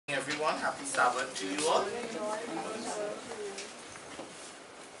everyone. Happy Sabbath to you all.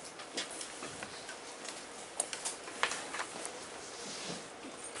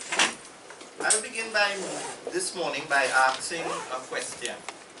 I'll begin this morning by asking a question.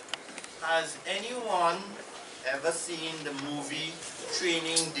 Has anyone ever seen the movie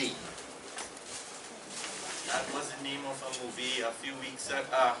Training Day? That was the name of a movie a few weeks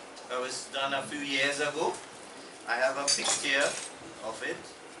ago. It was done a few years ago. I have a picture of it,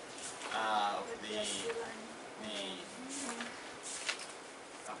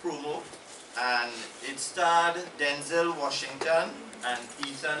 a promo, and it starred Denzel Washington and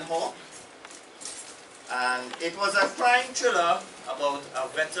Ethan Hawke. And it was a crime thriller about a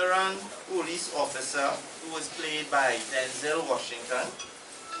veteran police officer who was played by Denzel Washington.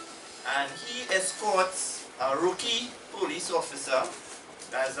 And he escorts a rookie police officer,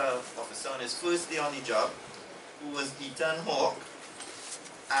 that's an officer on his first day on the job, who was Ethan Hawke.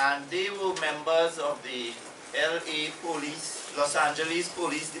 And they were members of the Los Angeles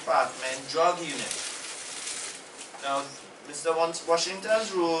Police Department drug unit. Now, Mr.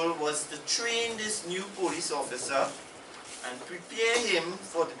 Washington's role was to train this new police officer and prepare him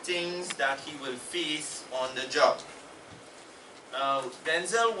for the things that he will face on the job. Now,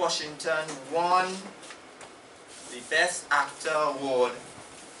 Denzel Washington won the Best Actor Award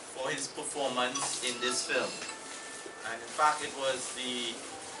for his performance in this film. And in fact, it was the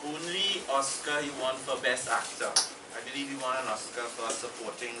only Oscar he won for Best Actor. I believe he won an Oscar for a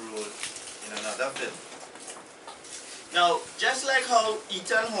supporting role in another film. Now, just like how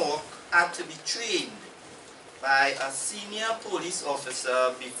Ethan Hawke had to be trained by a senior police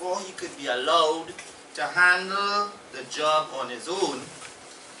officer before he could be allowed to handle the job on his own,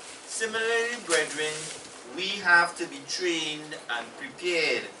 similarly, brethren, we have to be trained and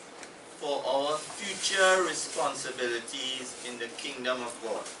prepared for our future responsibilities in the kingdom of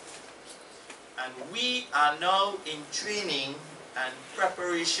God. And we are now in training and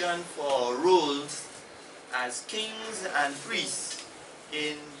preparation for our roles as kings and priests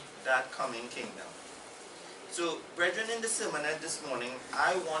in that coming kingdom. So, brethren, in the sermonette this morning,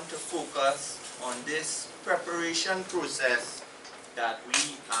 I want to focus on this preparation process that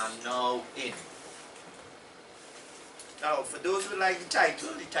we are now in. Now, for those who like the title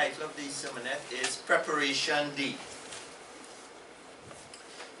of the sermonette is Preparation Day.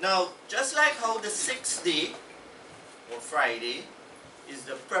 Now, just like how the 6th day, or Friday, is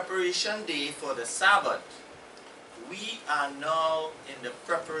the preparation day for the Sabbath, we are now in the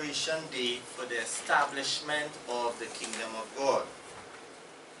preparation day for the establishment of the kingdom of God.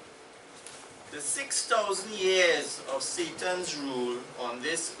 The 6,000 years of Satan's rule on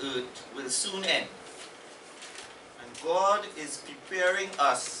this earth will soon end. And God is preparing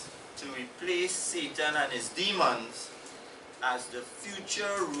us to replace Satan and his demons as the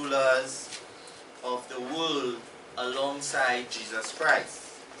future rulers of the world alongside Jesus Christ.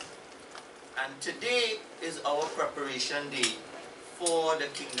 And today is our preparation day for the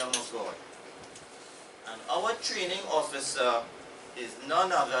kingdom of God. And our training officer is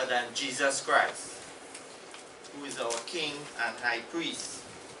none other than Jesus Christ, who is our King and High Priest.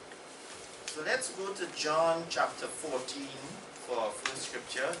 So let's go to John chapter 14 for our first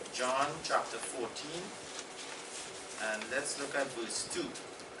scripture. John chapter 14. And let's look at verse 2.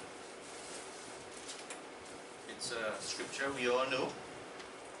 It's a scripture we all know.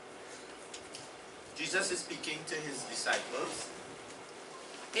 Jesus is speaking to his disciples.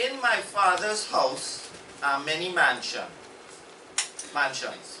 In my Father's house are many mansions.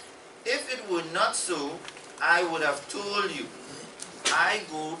 If it were not so, I would have told you, I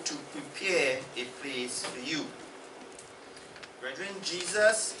go to prepare a place for you. Brethren,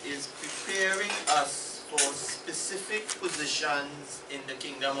 Jesus is preparing us for specific positions in the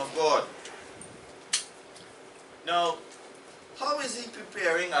kingdom of God. Now, how is he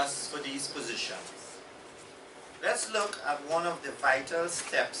preparing us for these positions? Let's look at one of the vital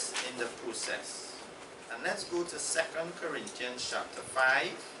steps in the process. And let's go to 2 Corinthians chapter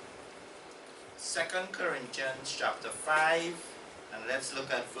 5. 2 Corinthians chapter 5, and let's look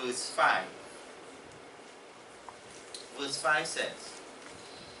at verse 5. Verse 5 says,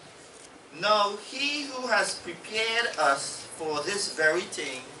 Now he who has prepared us for this very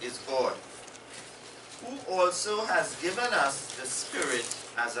thing is God, who also has given us the Spirit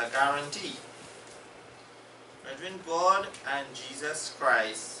as a guarantee. Brethren, God and Jesus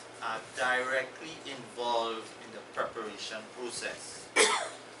Christ are directly involved in the preparation process.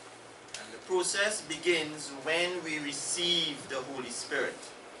 And the process begins when we receive the Holy Spirit.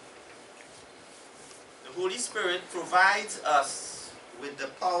 The Holy Spirit provides us with the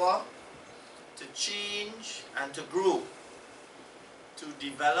power to change and to grow, to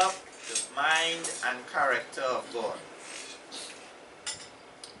develop the mind and character of God.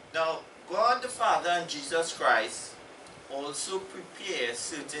 Now, God the Father and Jesus Christ also prepare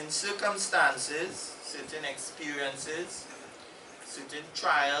certain circumstances, certain experiences, certain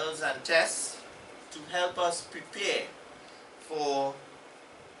trials and tests to help us prepare for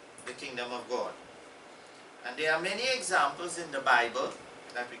the kingdom of God. And there are many examples in the Bible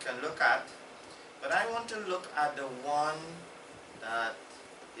that we can look at, but I want to look at the one that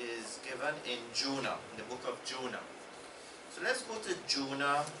is given in Jonah, in the book of Jonah. So let's go to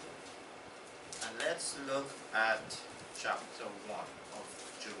Jonah and let's look at chapter 1 of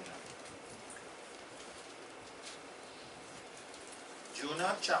Jonah.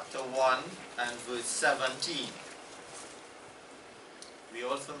 Jonah chapter 1 and verse 17. We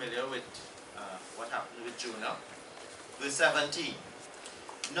all familiar with what happened with Jonah. Verse 17.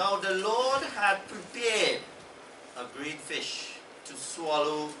 Now the Lord had prepared a great fish to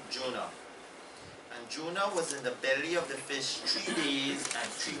swallow Jonah. And Jonah was in the belly of the fish 3 days and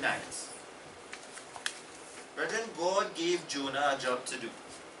 3 nights. Brethren, God gave Jonah a job to do.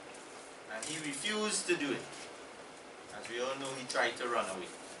 And he refused to do it. As we all know, he tried to run away.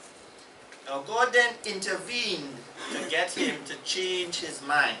 Now God then intervened to get him to change his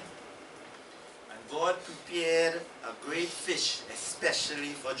mind. And God prepared a great fish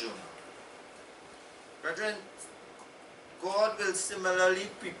especially for Jonah. Brethren, God will similarly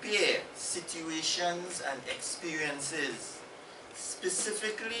prepare situations and experiences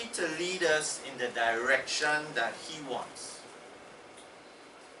specifically to lead us in the direction that he wants.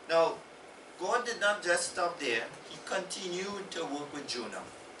 Now, God did not just stop there. He continued to work with Jonah.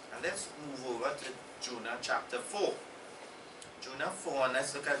 And let's move over to Jonah chapter 4. Jonah 4, and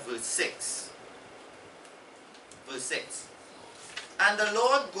let's look at verse 6. Verse 6. And the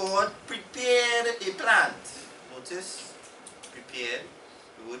Lord God prepared a plant. Notice, prepared,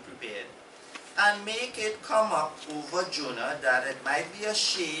 the word prepared. And make it come up over Jonah, that it might be a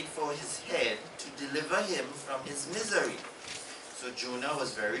shade for his head to deliver him from his misery. So Jonah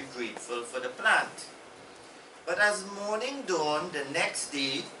was very grateful for the plant. But as morning dawned the next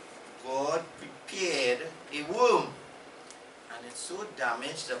day, God prepared a worm, and it so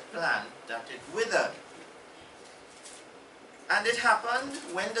damaged the plant that it withered. And it happened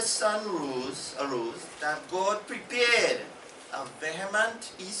when the sun arose that God prepared a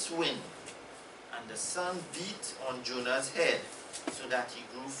vehement east wind, and the sun beat on Jonah's head so that he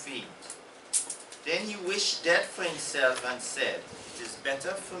grew faint. Then he wished death for himself and said, "It is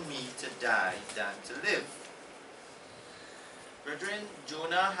better for me to die than to live." Brethren,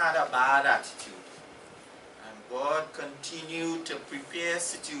 Jonah had a bad attitude, and God continued to prepare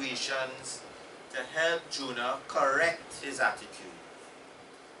situations to help Jonah correct his attitude.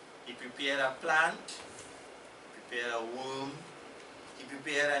 He prepared a plant, he prepared a worm, he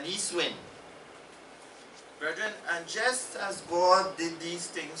prepared an east wind. Brethren, and just as God did these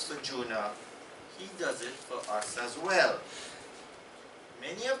things for Jonah, he does it for us as well.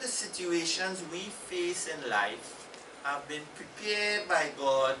 Many of the situations we face in life have been prepared by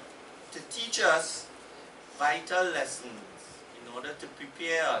God to teach us vital lessons in order to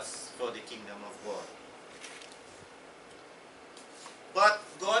prepare us for the kingdom of God. But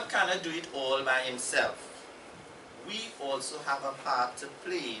God cannot do it all by himself. We also have a part to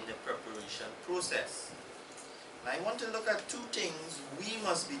play in the preparation process. And I want to look at 2 things we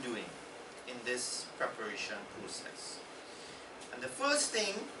must be doing in this preparation process. And the first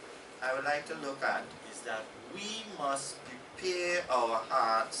thing I would like to look at is that we must prepare our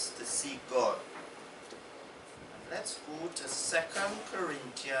hearts to seek God. And let's go to 2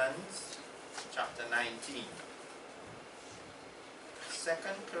 Corinthians chapter 19.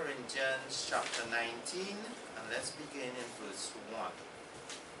 2 Corinthians chapter 19, and let's begin in verse 1.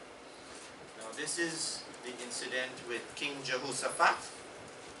 Now this is the incident with King Jehoshaphat.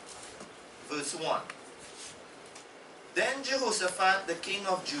 Verse 1. Then Jehoshaphat, the king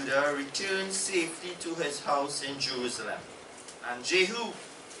of Judah, returned safely to his house in Jerusalem. And Jehu,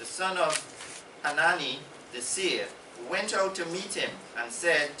 the son of Hanani, the seer, went out to meet him and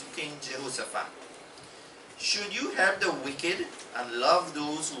said to King Jehoshaphat, "Should you help the wicked and love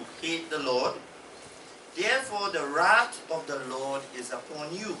those who hate the Lord? Therefore the wrath of the Lord is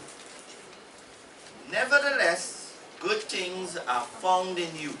upon you. Nevertheless, good things are found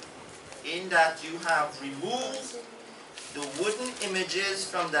in you, in that you have removed the wooden images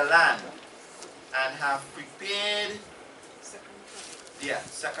from the land and have prepared."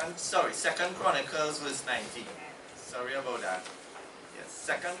 Second Chronicles verse 19. Sorry about that. Yes,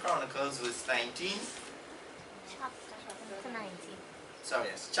 2 Chronicles verse 19.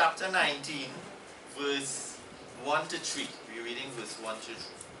 Chapter 19 verse 1 to 3. We're reading verse 1 to 3.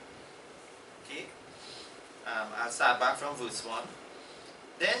 Okay? I'll start back from verse 1.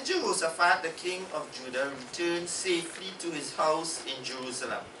 Then Jehoshaphat, the king of Judah, returned safely to his house in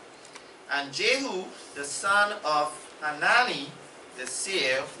Jerusalem. And Jehu, the son of Hanani, the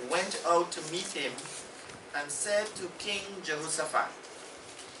seer, went out to meet him and said to King Jehoshaphat,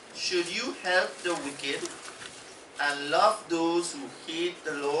 should you help the wicked and love those who hate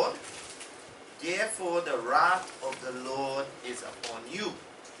the Lord? Therefore the wrath of the Lord is upon you.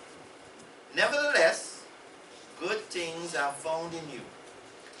 Nevertheless, good things are found in you,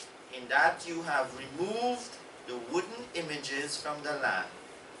 in that you have removed the wooden images from the land,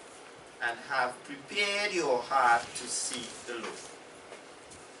 and have prepared your heart to seek the Lord.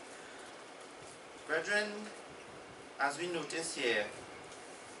 Brethren, as we notice here,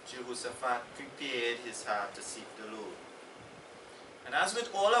 Jehoshaphat prepared his heart to seek the Lord. And as with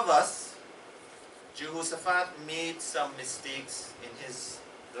all of us, Jehoshaphat made some mistakes in his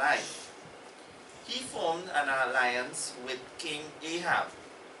life. He formed an alliance with King Ahab.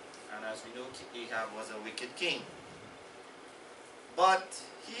 And as we know, Ahab was a wicked king. But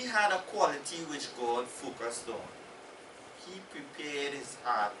he had a quality which God focused on. He prepared his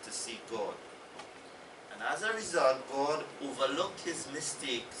heart to seek God. And as a result, God overlooked his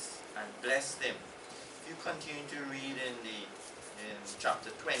mistakes and blessed him. If you continue to read in chapter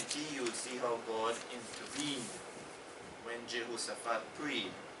 20, you will see how God intervened when Jehoshaphat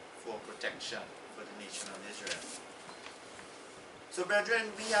prayed for protection for the nation of Israel. So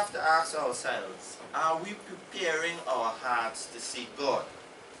brethren, we have to ask ourselves, are we preparing our hearts to seek God?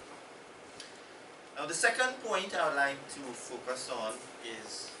 Now the second point I would like to focus on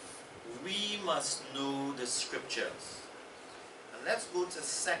is we must know the scriptures. And let's go to 2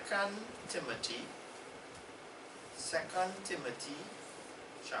 Timothy. 2 Timothy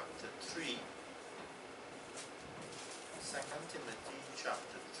chapter 3. 2 Timothy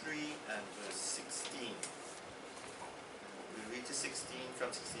chapter 3 and verse 16. We'll read to 16,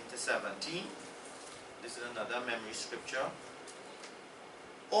 from 16 to 17. This is another memory scripture.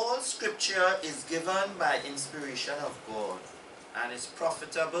 All scripture is given by inspiration of God, and is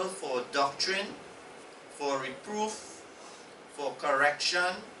profitable for doctrine, for reproof, for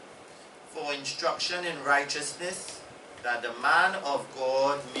correction, for instruction in righteousness, that the man of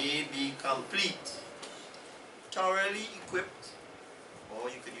God may be complete, thoroughly equipped, or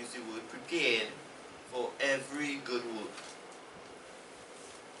you could use the word prepared, for every good work.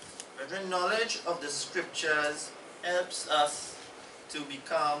 Brethren, knowledge of the scriptures helps us to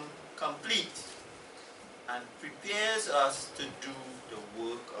become complete and prepares us to do the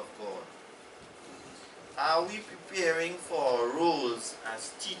work of God. Are we preparing for our roles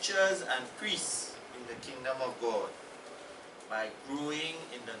as teachers and priests in the kingdom of God by growing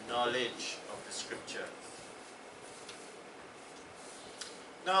in the knowledge of the scriptures?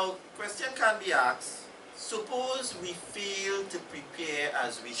 Now, question can be asked, suppose we fail to prepare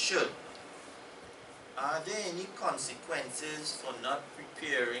as we should. Are there any consequences for not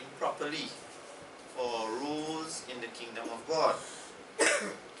preparing properly for roles in the kingdom of God?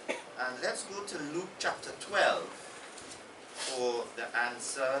 And let's go to Luke chapter 12 for the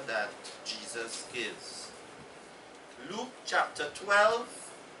answer that Jesus gives. Luke chapter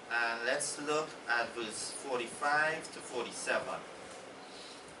 12, and let's look at verse 45 to 47.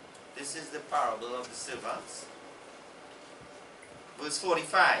 This is the parable of the servants. Verse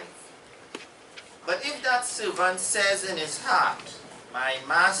 45. But if that servant says in his heart, my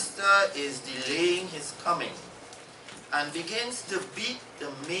master is delaying his coming, and begins to beat the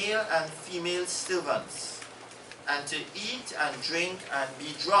male and female servants, and to eat and drink and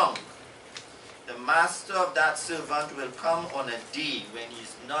be drunk, the master of that servant will come on a day when he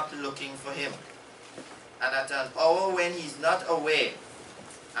is not looking for him, and at an hour when he is not aware,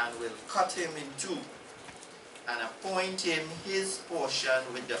 and will cut him in two, and appoint him his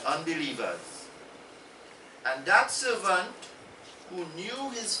portion with the unbelievers. And that servant who knew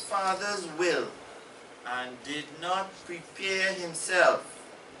his father's will and did not prepare himself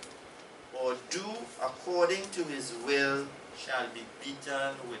or do according to his will shall be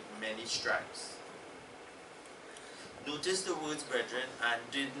beaten with many stripes. Notice the words, brethren, and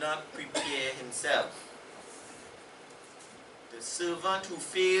did not prepare himself. The servant who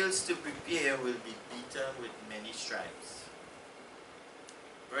fails to prepare will be beaten with many stripes.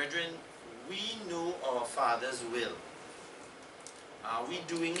 Brethren, we know our Father's will. Are we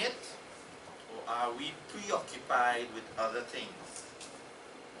doing it, or are we preoccupied with other things?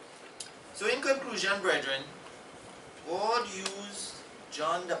 So in conclusion, brethren, God used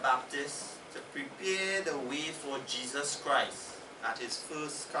John the Baptist to prepare the way for Jesus Christ at his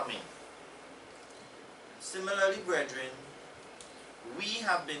first coming. Similarly, brethren, we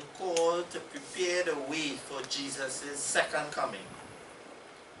have been called to prepare the way for Jesus' second coming.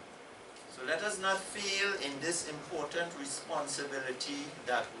 So let us not fail in this important responsibility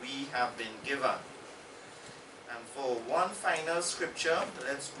that we have been given. And for one final scripture,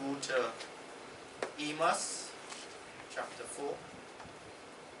 let's go to Amos chapter 4.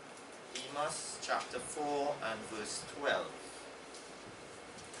 Amos chapter 4 and verse 12.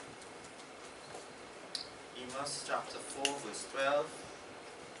 Amos chapter 4 verse 12.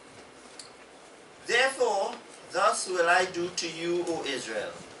 Therefore, thus will I do to you, O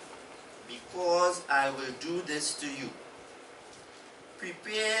Israel, because I will do this to you.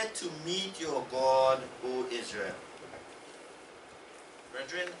 Prepare to meet your God, O Israel.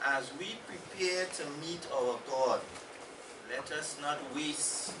 Brethren, as we prepare to meet our God, let us not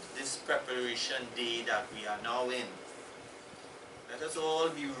waste this preparation day that we are now in. Let us all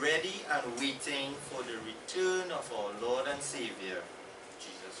be ready and waiting for the return of our Lord and Savior,